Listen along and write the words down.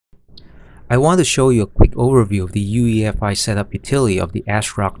I want to show you a quick overview of the UEFI setup utility of the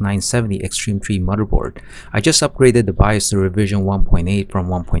ASRock 970 Extreme3 motherboard. I just upgraded the BIOS to revision 1.8 from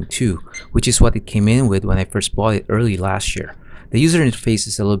 1.2, which is what it came in with when I first bought it early last year. The user interface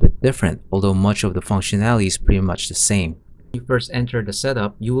is a little bit different, although much of the functionality is pretty much the same. When you first enter the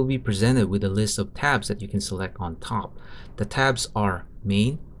setup, you will be presented with a list of tabs that you can select on top. The tabs are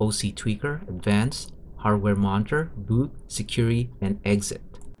Main, OC Tweaker, Advanced, Hardware Monitor, Boot, Security, and Exit.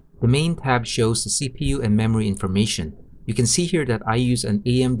 The main tab shows the CPU and memory information. You can see here that I use an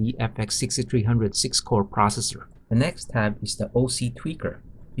AMD FX-6300 6-core processor. The next tab is the OC Tweaker.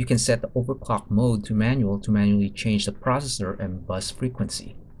 You can set the overclock mode to manual to manually change the processor and bus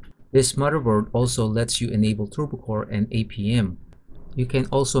frequency. This motherboard also lets you enable turbo core and APM. You can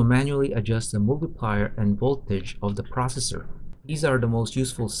also manually adjust the multiplier and voltage of the processor. These are the most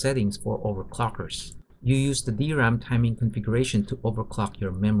useful settings for overclockers. You use the DRAM timing configuration to overclock your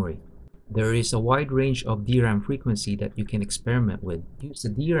memory. There is a wide range of DRAM frequency that you can experiment with. Use the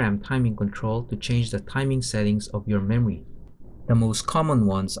DRAM timing control to change the timing settings of your memory. The most common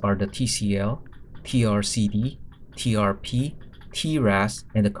ones are the TCL, TRCD, TRP, TRAS,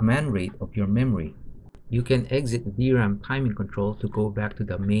 and the command rate of your memory. You can exit the DRAM timing control to go back to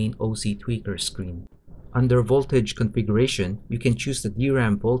the main OC Tweaker screen. Under voltage configuration, you can choose the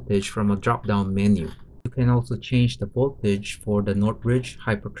DRAM voltage from a drop-down menu. You can also change the voltage for the Northbridge,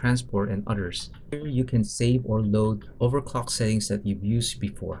 Hypertransport, and others. Here you can save or load overclock settings that you've used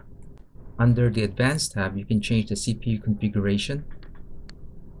before. Under the Advanced tab, you can change the CPU configuration,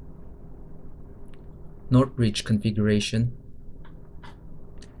 Northbridge configuration,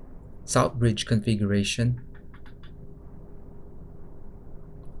 Southbridge configuration,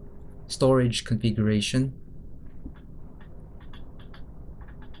 storage configuration,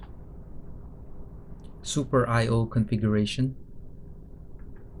 Super I/O configuration,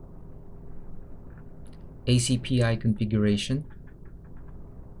 ACPI configuration,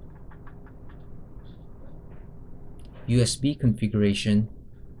 USB configuration.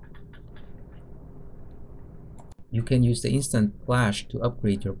 You can use the Instant Flash to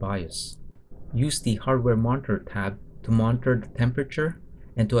upgrade your BIOS. Use the Hardware Monitor tab to monitor the temperature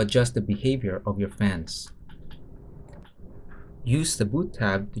and to adjust the behavior of your fans. Use the Boot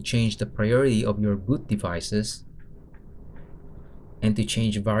tab to change the priority of your boot devices and to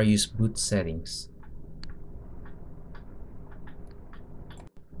change various boot settings.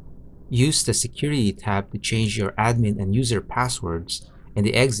 Use the Security tab to change your admin and user passwords, and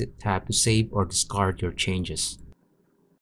the Exit tab to save or discard your changes.